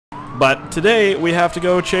But today we have to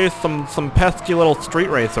go chase some pesky little street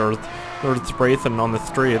racers. They're just racing on the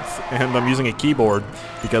streets, and I'm using a keyboard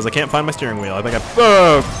because I can't find my steering wheel. I think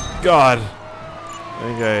oh god. I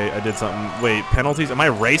think I did something. Wait, penalties? Am I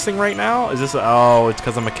racing right now? Is this oh, it's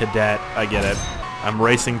because I'm a cadet. I get it. I'm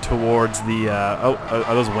racing towards the oh,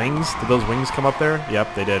 are those wings? Did those wings come up there?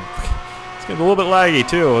 Yep, they did. It's getting a little bit laggy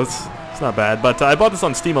too. It's not bad. But I bought this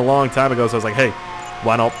on Steam a long time ago, so I was like, hey,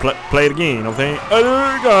 why not play it again? Okay. Oh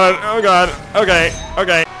god.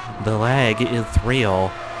 Okay. The lag is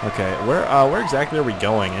real. Okay, where exactly are we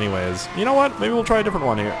going anyways? You know what? Maybe we'll try a different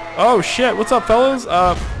one here. Oh shit, what's up fellas?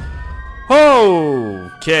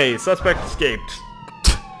 Okay, suspect escaped.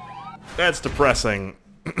 That's depressing.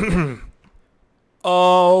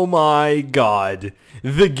 Oh my god.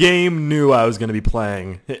 The game knew I was gonna be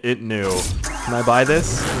playing. It knew. Can I buy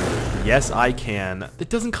this? Yes, I can. It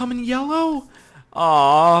doesn't come in yellow?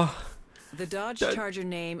 Aww. The Dodge Charger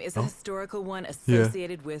name is a historical one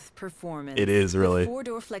associated with performance. It is, really. With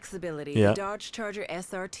four-door flexibility, the Dodge Charger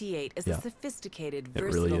SRT8 is a sophisticated,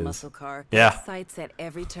 versatile muscle car that excites at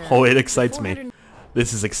every turn. Oh, it excites me.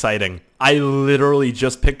 This is exciting. I literally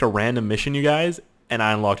just picked a random mission, you guys, and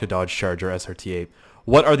I unlocked a Dodge Charger SRT8.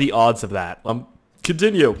 What are the odds of that?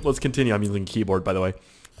 Continue. Let's continue. I'm using a keyboard, by the way.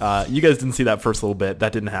 You guys didn't see that first little bit.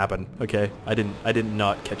 That didn't happen. Okay, I did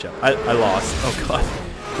not catch up. I lost. Oh god.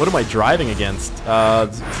 What am I driving against?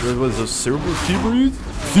 There was a Subaru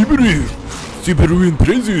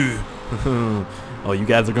Impreza. Oh, you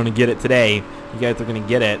guys are gonna get it today. You guys are gonna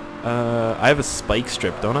get it. I have a spike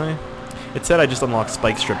strip, don't I? It said I just unlocked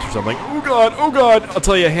spike strips or something. Oh god. I'll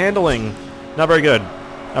tell you, handling, not very good.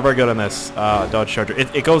 Not very good on this Dodge Charger.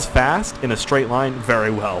 It goes fast in a straight line very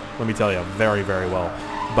well. Let me tell you, very well.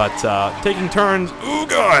 But taking turns, oh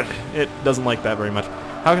god, it doesn't like that very much.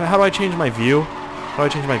 How do I change my view? How do I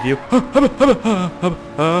change my view?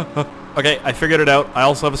 Okay, I figured it out. I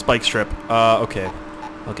also have a spike strip. Okay.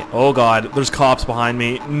 Oh god, there's cops behind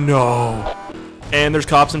me. No. And there's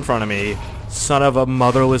cops in front of me. Son of a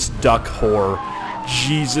motherless duck whore.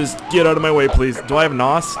 Jesus, get out of my way, please. Do I have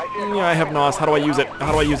NOS? Yeah, I have NOS. How do I use it? I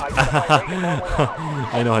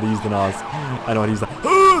know how to use the NOS. I know how to use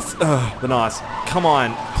the NOS. Come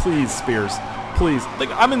on, please, Spears. Please.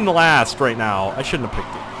 Like, I'm in the last right now. I shouldn't have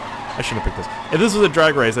picked it. This. If this was a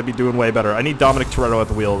drag race, I'd be doing way better. I need Dominic Toretto at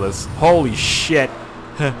the wheel of this. Holy shit.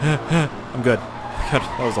 I'm good.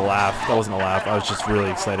 That was a laugh. That wasn't a laugh. I was just really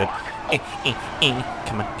excited.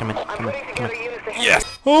 Come on. Yes.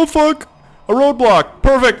 Oh, fuck. A roadblock.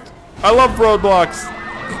 Perfect. I love roadblocks.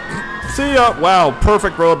 See ya. Wow,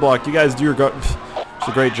 perfect roadblock. You guys do your it's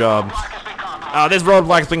a great job. This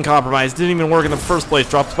roadblock's been compromised. Didn't even work in the first place.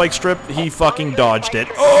 Dropped spike strip. He fucking dodged it.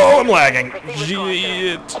 Oh, I'm lagging.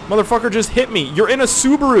 Shit. Motherfucker just hit me. You're in a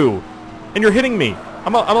Subaru, and you're hitting me.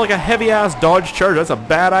 I'm like a heavy-ass Dodge Charger. That's a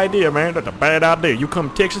bad idea, man. That's a bad idea. You come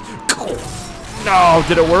Texas. No,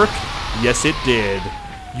 did it work? Yes, it did.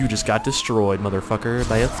 You just got destroyed, motherfucker,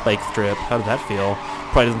 by a spike strip. How did that feel?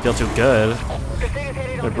 Probably doesn't feel too good.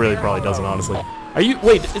 It really probably doesn't, honestly.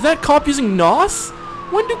 Wait, is that cop using NOS?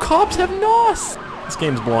 When do cops have NOS? This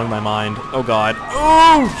game's blowing my mind. Oh god.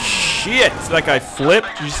 Oh shit! That guy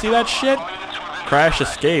flipped. Did you see that shit? Crash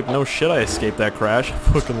escape. No shit, I escaped that crash. I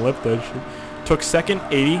fucking left that shit. Took second,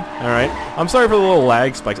 80. Alright. I'm sorry for the little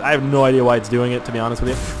lag spikes. I have no idea why it's doing it, to be honest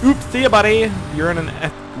with you. Oops, see ya, buddy. You're in an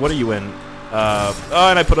what are you in? Oh,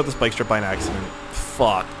 and I put up the spike strip by an accident.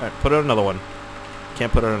 Fuck. Alright, put out another one.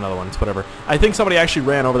 Can't put out another one. It's whatever. I think somebody actually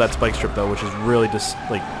ran over that spike strip, though, which is really just,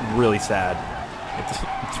 like, really sad.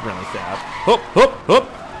 It's really sad.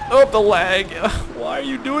 Oh, the lag. Why are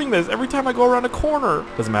you doing this? Every time I go around a corner.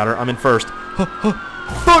 Doesn't matter. I'm in first. Fuck.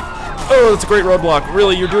 Oh, that's a great roadblock.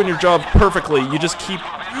 Really, you're doing your job perfectly. You just keep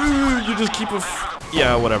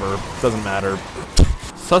yeah, whatever. Doesn't matter.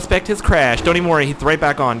 Suspect has crashed. Don't even worry. He's right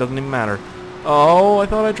back on. Doesn't even matter. Oh, I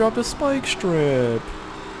thought I dropped a spike strip.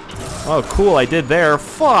 Oh, cool. I did there.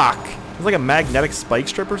 Fuck. It's like a magnetic spike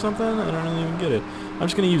strip or something. I don't even get it. I'm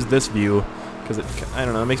just going to use this view because I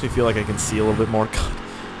don't know. It makes me feel like I can see a little bit more. God,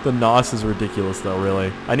 the NOS is ridiculous, though,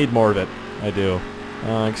 really. I need more of it. I do.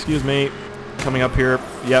 Excuse me. Coming up here.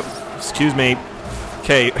 Yep. Excuse me.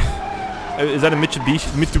 Okay. Is that a Mitsubishi?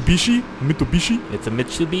 It's a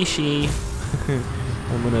Mitsubishi.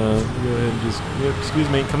 I'm gonna go ahead and just... Yep, excuse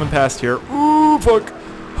me. Coming past here. Ooh, fuck.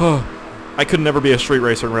 I could never be a street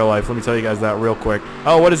racer in real life. Let me tell you guys that real quick.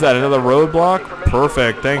 Oh, what is that? Another roadblock?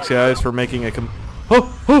 Perfect. Thanks, guys, for making a...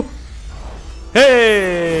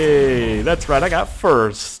 Hey! That's right. I got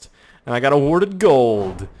first. And I got awarded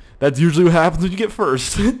gold. That's usually what happens when you get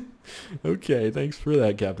first. Okay, thanks for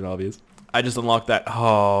that, Captain Obvious. I just unlocked that.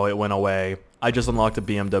 Oh, it went away. I just unlocked a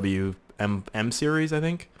BMW M series, I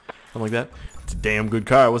think. Something like that. It's a damn good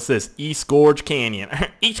car. What's this? East Gorge Canyon.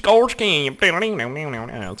 East Gorge Canyon.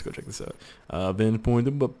 Let's go check this out. Been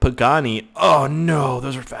pointed, but Pagani. Oh no,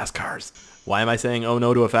 those are fast cars. Why am I saying oh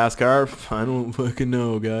no to a fast car? I don't fucking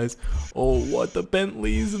know, guys. Oh, what? The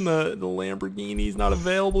Bentleys and the Lamborghinis not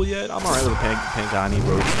available yet? I'm alright with a Pagani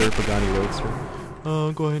Roadster.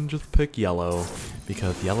 Oh, go ahead and just pick yellow,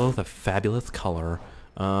 because yellow is a fabulous color.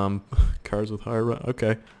 Cars with higher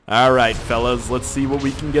okay. Alright, fellas, let's see what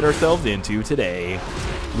we can get ourselves into today.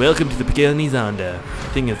 Welcome to the Pagani Zonda.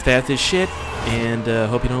 Thing is fast as shit, and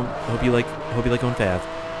hope you like going fast.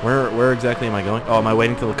 Where exactly am I going? Oh, am I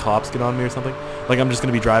waiting till the cops get on me or something? Like I'm just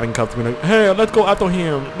gonna be driving, cops are gonna, hey, let's go after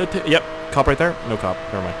him. Yep, cop right there? No cop,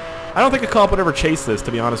 never mind. I don't think a cop would ever chase this,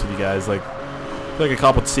 to be honest with you guys. Like, I feel like a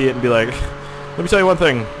cop would see it and be like, let me tell you one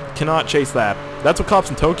thing, cannot chase that. That's what cops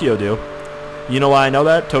in Tokyo do. You know why I know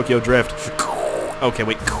that? Tokyo Drift. Okay,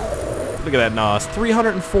 wait. Look at that NOS.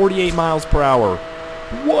 348 miles per hour.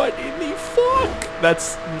 What in the fuck?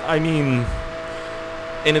 That's, I mean,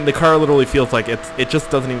 and in the car literally feels like it just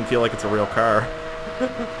doesn't even feel like it's a real car.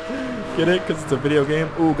 Get it? Because it's a video game?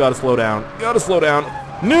 Ooh, gotta slow down. Gotta slow down.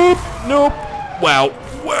 Nope, nope. Wow,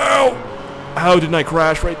 wow. How didn't I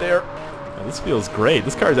crash right there? Oh, this feels great.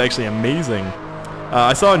 This car is actually amazing.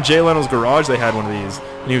 I saw in Jay Leno's garage they had one of these,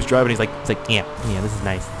 and he was driving. He's like, yeah, this is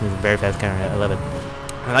nice. This is a very fast car. I love it.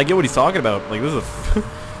 And I get what he's talking about. Like, this is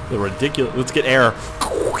a ridiculous. Let's get air.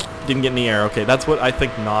 Didn't get any air. Okay, that's what I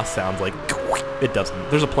think NOS sounds like. It doesn't.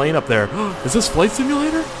 There's a plane up there. Is this Flight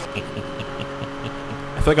Simulator? I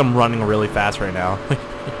feel like I'm running really fast right now.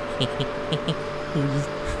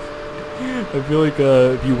 I feel like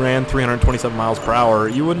if you ran 327 miles per hour,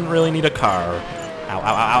 you wouldn't really need a car. Ow, ow, ow,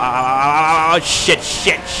 ow, ow, ow, shit,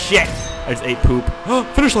 shit, shit. I just ate poop.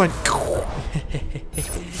 Finish line.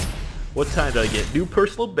 What time did I get? New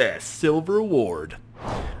personal best, silver award.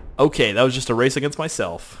 Okay, that was just a race against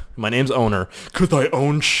myself. My name's Owner, cause I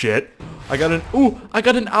own shit. I got an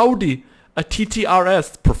Audi, a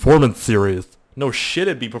TTRS Performance Series. No shit,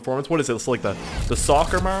 it'd be performance. What is it? It's like the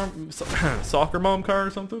soccer mom car or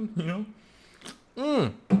something, you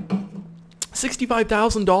know?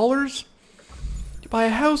 $65,000? You buy a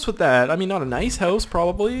house with that. I mean, not a nice house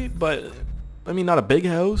probably, but I mean, not a big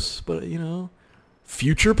house, but you know,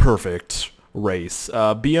 future perfect race.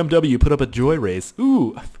 BMW put up a joy race.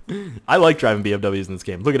 Ooh, I like driving BMWs in this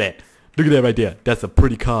game. Look at that. Look at that right there. That's a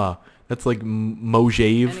pretty car. That's like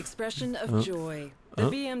Mojave. An expression of joy. The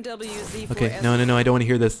BMW Z4 okay, no, I don't want to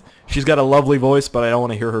hear this. She's got a lovely voice, but I don't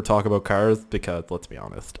want to hear her talk about cars because, let's be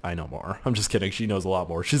honest, I know more. I'm just kidding. She knows a lot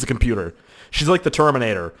more. She's a computer. She's like the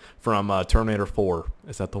Terminator from Terminator 4.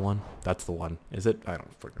 Is that the one? That's the one. Is it? I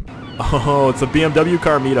don't freaking know. Oh, it's a BMW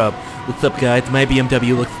car meetup. What's up, guys? My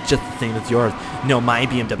BMW looks just the same as yours. No, my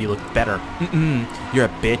BMW looks better. You're a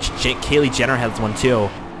bitch. Kaylee Jenner has one, too.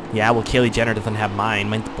 Yeah, well, Kaylee Jenner doesn't have mine.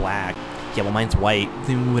 Mine's black. Yeah, well, mine's white.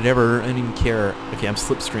 Whatever, I don't even care. Okay, I'm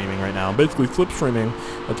slipstreaming right now. I'm basically slipstreaming.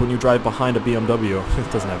 That's when you drive behind a BMW.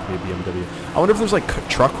 It doesn't have to be a BMW. I wonder if there's like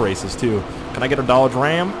truck races too. Can I get a Dodge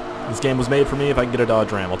Ram? This game was made for me if I can get a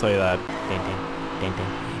Dodge Ram, I'll tell you that.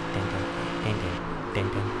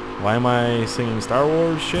 Why am I singing Star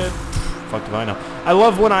Wars shit? Fuck if I know. I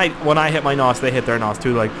love when I hit my NOS, they hit their NOS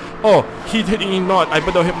too. Like, oh, he's hitting not. I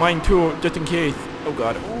better hit mine too, just in case. Oh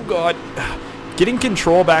god, oh god. Getting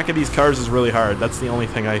control back of these cars is really hard. That's the only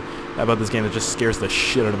thing about this game that just scares the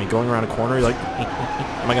shit out of me. Going around a corner, you're like,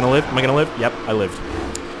 am I gonna live? Am I gonna live? Yep, I lived.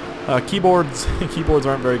 Keyboards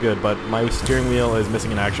aren't very good, but my steering wheel is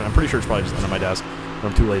missing in action. I'm pretty sure it's probably just under my desk, but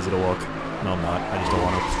I'm too lazy to look. No, I'm not. I just don't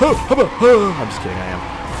want to. I'm just kidding. I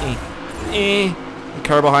am.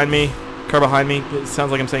 Car behind me. Car behind me. It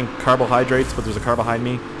sounds like I'm saying carbohydrates, but there's a car behind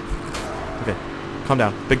me. Okay, calm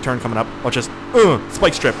down. Big turn coming up. Watch this.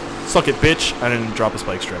 Spike strip. Suck it, bitch. I didn't drop a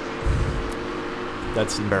spike strip.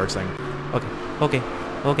 That's embarrassing. Okay.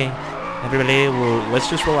 Everybody, let's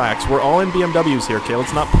just relax. We're all in BMWs here, okay?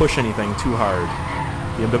 Let's not push anything too hard.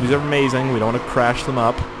 BMWs are amazing. We don't want to crash them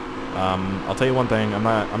up. I'll tell you one thing. I'm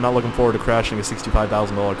not looking forward to crashing a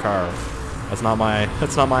 $65,000 car. That's not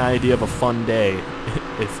my idea of a fun day,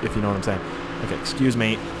 if you know what I'm saying. Okay, excuse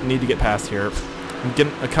me. I need to get past here. I'm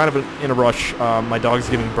getting kind of in a rush. My dog's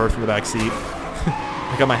giving birth in the back seat.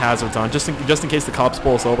 I got my hazards on, just in case the cops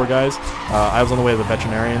pull us over, guys. I was on the way to the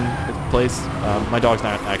veterinarian place. My dog's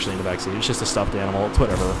not actually in the backseat. It's just a stuffed animal. It's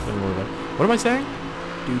whatever. What am I saying?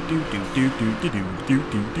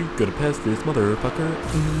 Gonna pass this motherfucker.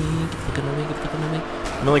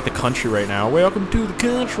 I'm in like the country right now. Welcome to the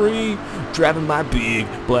country. Driving my big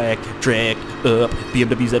black dragged up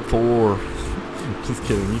BMW Z4. Just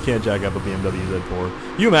kidding. You can't jack up a BMW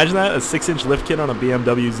Z4. You imagine that? A 6-inch lift kit on a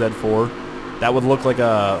BMW Z4? That would look like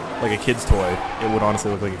a kid's toy. It would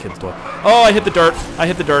honestly look like a kid's toy. Oh, I hit the dirt. I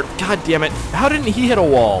hit the dirt. God damn it. How didn't he hit a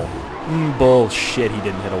wall? Bullshit, he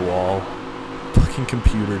didn't hit a wall. Fucking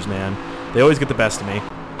computers, man. They always get the best of me.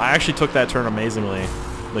 I actually took that turn amazingly.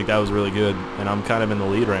 Like, that was really good. And I'm kind of in the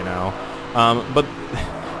lead right now. But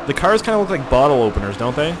the cars kind of look like bottle openers,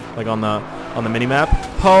 don't they? Like on the mini-map.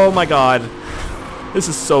 Oh my god. This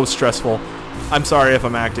is so stressful. I'm sorry if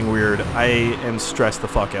I'm acting weird. I am stressed the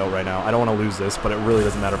fuck out right now. I don't want to lose this, but it really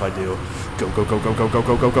doesn't matter if I do. Go, go, go, go, go, go,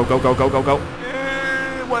 go, go, go, go, go, go, go, go.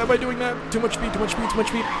 Why am I doing that? Too much speed, too much speed, too much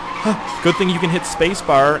speed. Good thing you can hit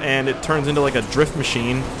spacebar and it turns into like a drift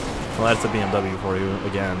machine. Well, that's a BMW for you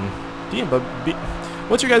again. BMW.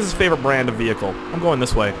 What's your guys' favorite brand of vehicle? I'm going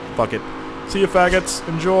this way. Fuck it. See you, faggots.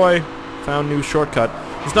 Enjoy. Found new shortcut.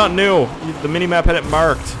 It's not new. The minimap had it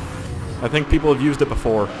marked. I think people have used it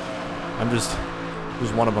before. I'm just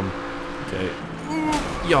one of them. Okay.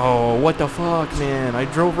 Yo, what the fuck, man? I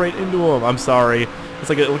drove right into him. I'm sorry. It's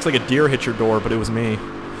like it looks like a deer hit your door, but it was me.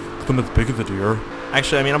 Look at how big of a deer.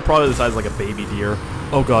 Actually, I mean, I'm probably the size of like a baby deer.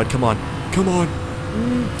 Oh god, come on. Come on.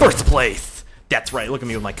 First place. That's right. Look at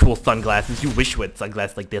me with my cool sunglasses. You wish you had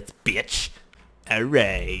sunglasses like this, bitch.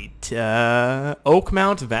 Alright.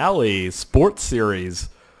 Oakmount Valley Sports Series.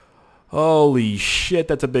 Holy shit,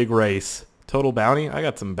 that's a big race. Total bounty? I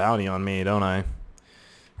got some bounty on me, don't I?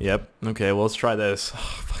 Yep. Okay, well, let's try this.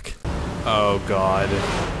 Oh, fuck. Oh, God.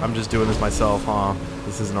 I'm just doing this myself, huh?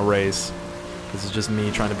 This isn't a race. This is just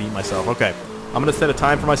me trying to beat myself. Okay. I'm going to set a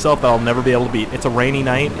time for myself that I'll never be able to beat. It's a rainy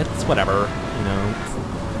night. It's whatever. You know, it's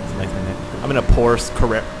a nice night. I'm in a Porsche.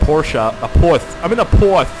 I'm in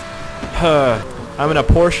a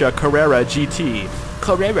Porsche Carrera GT.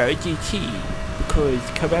 Carrera GT. Because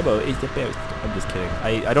Carrera is the best. I'm just kidding.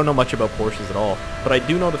 I don't know much about Porsches at all. But I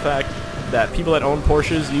do know the fact that people that own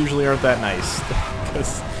Porsches usually aren't that nice.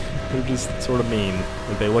 Because they're just sort of mean.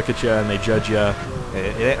 Like, they look at you and they judge you.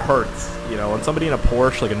 It hurts. You know, when somebody in a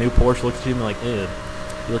Porsche, like a new Porsche, looks at you and they're like, ew,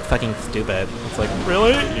 you look fucking stupid. It's like,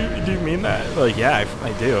 really? Do you mean that? They're like, yeah,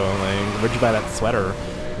 I do. I'm like, where'd you buy that sweater?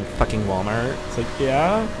 In fucking Walmart? It's like,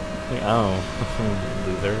 yeah? Like, oh,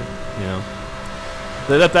 loser. You know.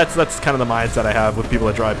 That's kind of the mindset I have with people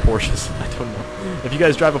that drive Porsches. I don't know. If you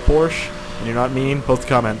guys drive a Porsche and you're not mean, post a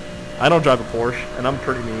comment. I don't drive a Porsche, and I'm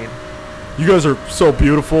pretty mean. You guys are so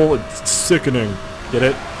beautiful, it's sickening. Get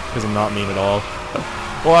it? Because I'm not mean at all.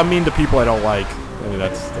 Well, I'm mean to people I don't like. I mean,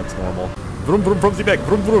 that's normal. Vroom, vroom, vroom, back.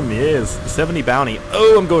 Vroom, vroom. Yes. 70 bounty.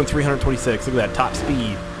 Oh, I'm going 326. Look at that. Top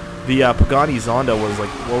speed. The Pagani Zonda was like,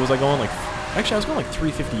 what was I going? Like, actually, I was going like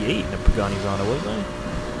 358 in a Pagani Zonda, wasn't I?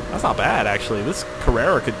 That's not bad, actually. This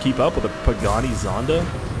Carrera could keep up with a Pagani Zonda.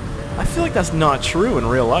 I feel like that's not true in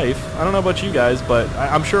real life. I don't know about you guys, but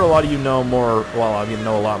I'm sure a lot of you know more, well, I mean,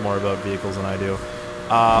 know a lot more about vehicles than I do.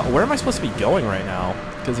 Where am I supposed to be going right now?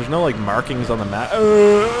 Because there's no, like, markings on the map.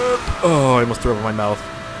 Oh, I almost threw up in my mouth.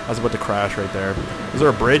 I was about to crash right there. Is there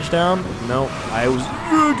a bridge down? No. I was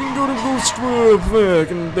gonna go straight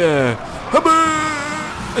fucking there.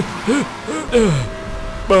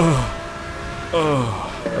 Oh.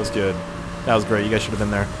 That was good. That was great. You guys should have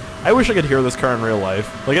been there. I wish I could hear this car in real life.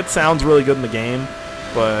 Like, it sounds really good in the game,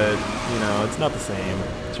 but, you know, it's not the same.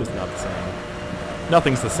 It's just not the same.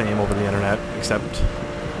 Nothing's the same over the internet, except...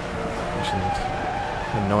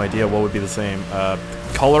 I have no idea what would be the same.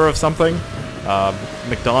 Color of something?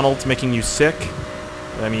 McDonald's making you sick?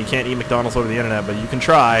 I mean, you can't eat McDonald's over the internet, but you can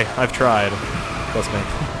try. I've tried. Trust me.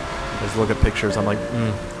 I just look at pictures, I'm like,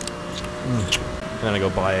 and then I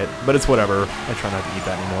go buy it. But it's whatever. I try not to eat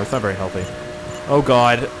that anymore. It's not very healthy. Oh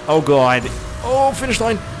god. Oh god. Oh, finish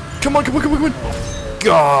line. Come on, come on, come on, come on.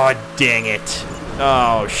 God dang it.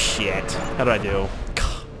 Oh shit. How did I do?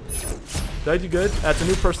 Did I do good? That's a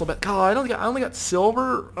new personal best. God, I only got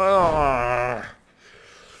silver.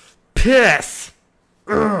 Piss.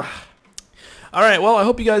 Ugh. Alright, well, I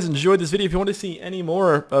hope you guys enjoyed this video. If you want to see any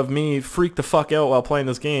more of me freak the fuck out while playing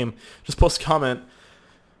this game, just post a comment.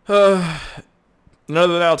 Other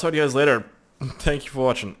than that, I'll talk to you guys later. Thank you for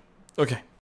watching. Okay.